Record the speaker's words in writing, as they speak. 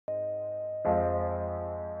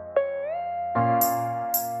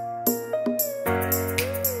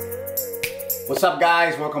What's up,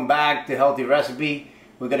 guys? Welcome back to Healthy Recipe.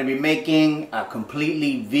 We're going to be making a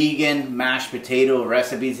completely vegan mashed potato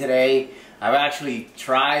recipe today. I've actually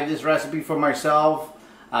tried this recipe for myself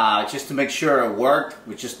just to make sure it worked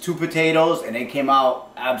with just 2 potatoes, and it came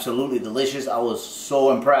out absolutely delicious. I was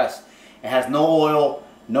so impressed. It has no oil,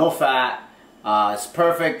 no fat. It's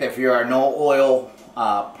perfect if you're a no oil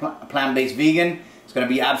plant-based vegan. It's going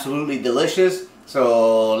to be absolutely delicious.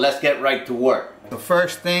 So let's get right to work. The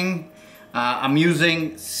first thing, I'm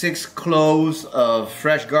using 6 cloves of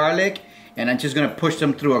fresh garlic, and I'm just going to push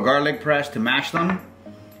them through a garlic press to mash them.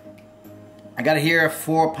 I got here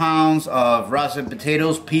 4 pounds of roasted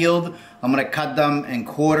potatoes peeled. I'm going to cut them in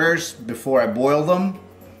quarters before I boil them.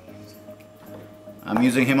 I'm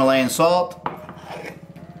using Himalayan salt,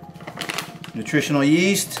 nutritional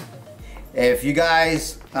yeast. If you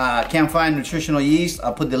guys can't find nutritional yeast,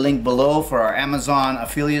 I'll put the link below for our Amazon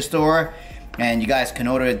affiliate store, and you guys can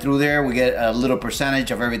order it through there. We get a little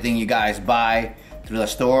percentage of everything you guys buy through the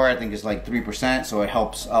store. I think it's like 3%, so it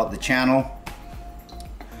helps out the channel.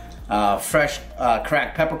 Fresh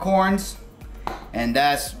cracked peppercorns, and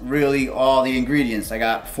that's really all the ingredients. I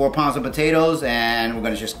got 4 pounds of potatoes, and we're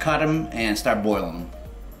gonna just cut them and start boiling them.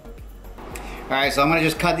 Alright, so I'm gonna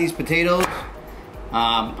just cut these potatoes.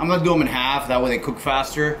 I'm gonna do them in half, that way they cook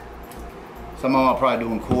faster. Some of them I'll probably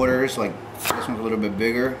do in quarters, like this one's a little bit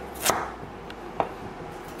bigger.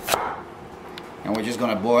 And we're just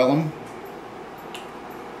gonna boil them.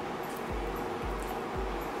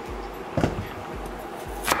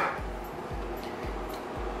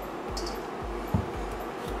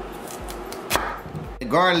 The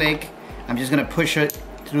garlic, I'm just gonna push it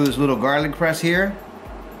through this little garlic press here.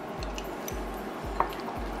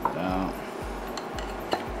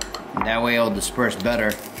 And that way it'll disperse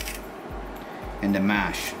better in the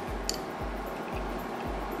mash.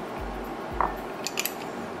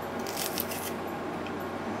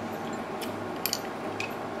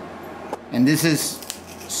 And this is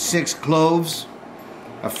 6 cloves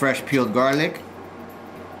of fresh peeled garlic.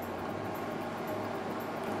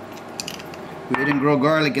 We didn't grow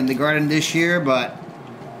garlic in the garden this year, but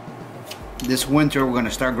this winter we're going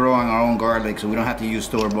to start growing our own garlic, so we don't have to use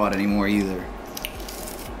store-bought anymore either.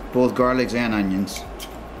 Both garlics and onions.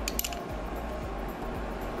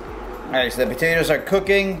 Alright, so the potatoes are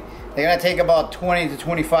cooking. They're going to take about 20 to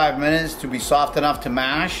 25 minutes to be soft enough to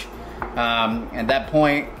mash. At that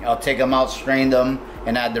point, I'll take them out, strain them,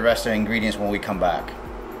 and add the rest of the ingredients when we come back.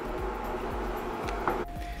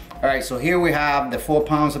 Alright, so here we have the 4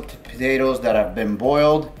 pounds of potatoes that have been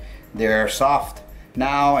boiled. They're soft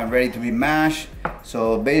now and ready to be mashed.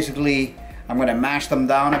 So basically, I'm going to mash them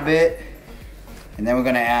down a bit, and then we're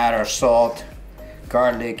going to add our salt,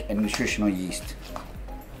 garlic, and nutritional yeast.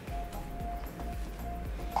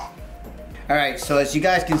 Alright, so as you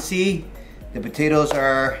guys can see, the potatoes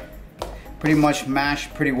are pretty much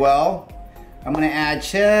mashed pretty well. I'm going to add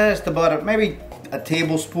just about maybe a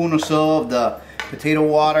tablespoon or so of the potato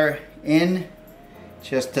water in,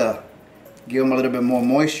 just to give them a little bit more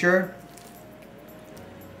moisture,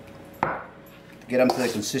 to get them to the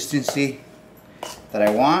consistency that I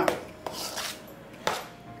want.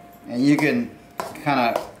 And you can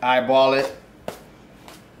kind of eyeball it,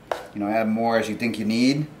 you know, add more as you think you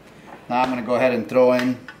need. Now I'm going to go ahead and throw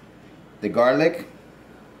in the garlic.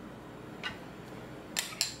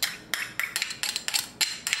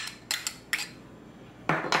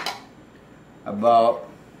 About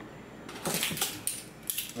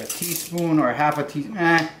a teaspoon or half a teaspoon,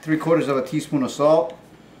 3/4 of a teaspoon of salt.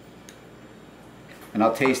 And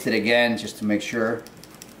I'll taste it again just to make sure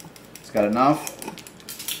it's got enough.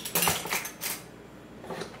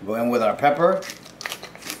 Go in with our pepper,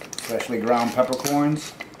 freshly ground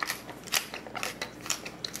peppercorns.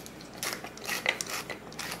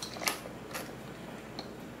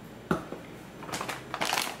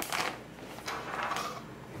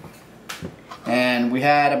 And we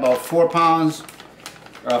had about 4 pounds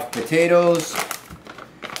of potatoes.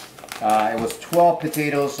 It was 12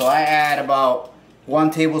 potatoes, so I add about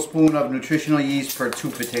 1 tablespoon of nutritional yeast per 2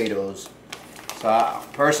 potatoes. So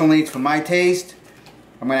personally, for my taste,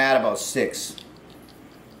 I'm going to add about 6.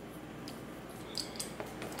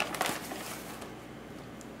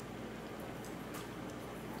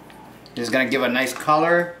 This is going to give a nice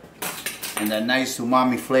color and that nice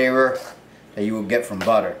umami flavor that you will get from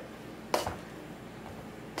butter.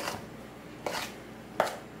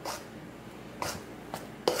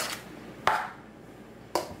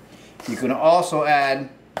 You can also add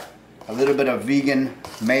a little bit of vegan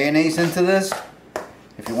mayonnaise into this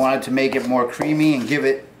if you wanted to make it more creamy and give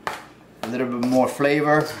it a little bit more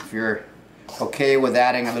flavor. If you're okay with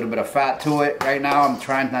adding a little bit of fat to it. Right now I'm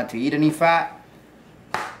trying not to eat any fat,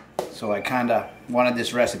 So I kind of wanted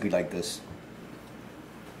this recipe like this.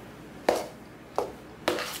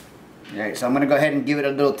 Alright, so I'm going to go ahead and give it a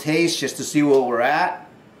little taste just to see where we're at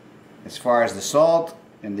as far as the salt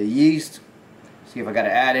and the yeast. See if I got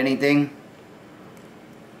to add anything.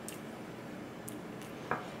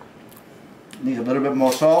 Needs a little bit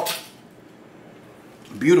more salt.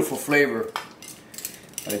 Beautiful flavor,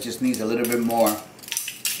 but it just needs a little bit more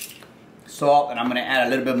salt, and I'm going to add a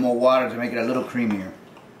little bit more water to make it a little creamier.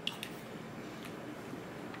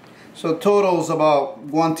 So total is about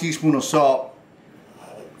 1 teaspoon of salt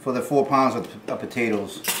for the 4 pounds of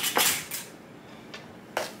potatoes.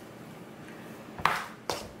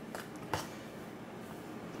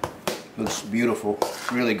 Looks beautiful,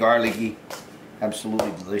 really garlicky,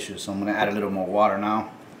 absolutely delicious. So I'm going to add a little more water now,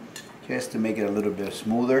 just to make it a little bit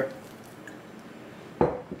smoother.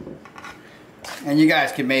 And you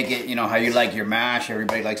guys can make it, you know, how you like your mash.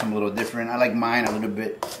 Everybody likes them a little different. I like mine a little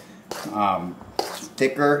bit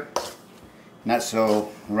thicker, not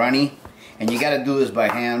so runny. And you got to do this by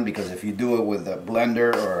hand, because if you do it with a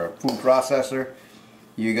blender or a food processor,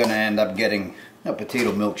 you're going to end up getting a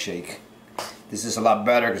potato milkshake. This is a lot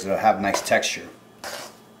better because it'll have nice texture.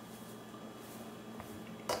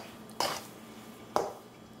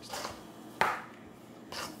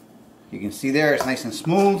 You can see there it's nice and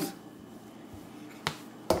smooth.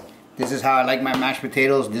 This is how I like my mashed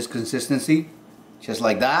potatoes, this consistency, just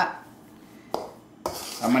like that.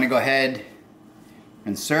 I'm going to go ahead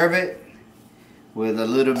and serve it with a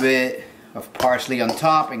little bit of parsley on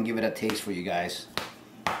top and give it a taste for you guys.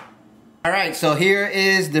 Alright, so here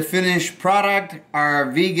is the finished product,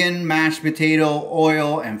 our vegan mashed potato,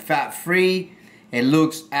 oil and fat free. It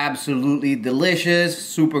looks absolutely delicious,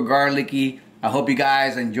 super garlicky. I hope you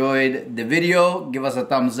guys enjoyed the video. Give us a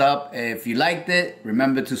thumbs up if you liked it.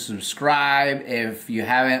 Remember to subscribe if you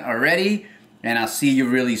haven't already. And I'll see you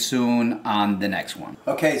really soon on the next one.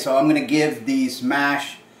 Okay, so I'm gonna give these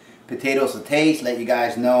mashed potatoes a taste, let you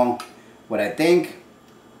guys know what I think.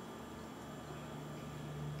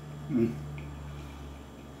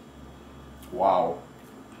 Wow.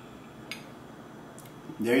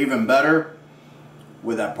 They're even better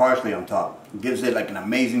with that parsley on top. It gives it like an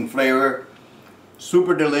amazing flavor.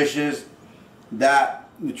 Super delicious. That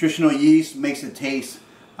nutritional yeast makes it taste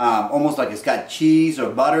almost like it's got cheese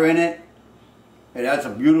or butter in it. It adds a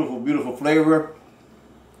beautiful, beautiful flavor.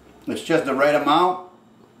 It's just the right amount.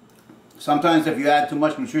 Sometimes if you add too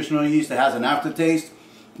much nutritional yeast, it has an aftertaste.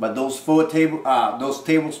 But those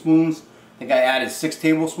tablespoons, I think I added 6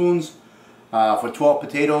 tablespoons for 12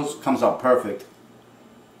 potatoes, comes out perfect.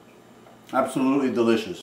 Absolutely delicious.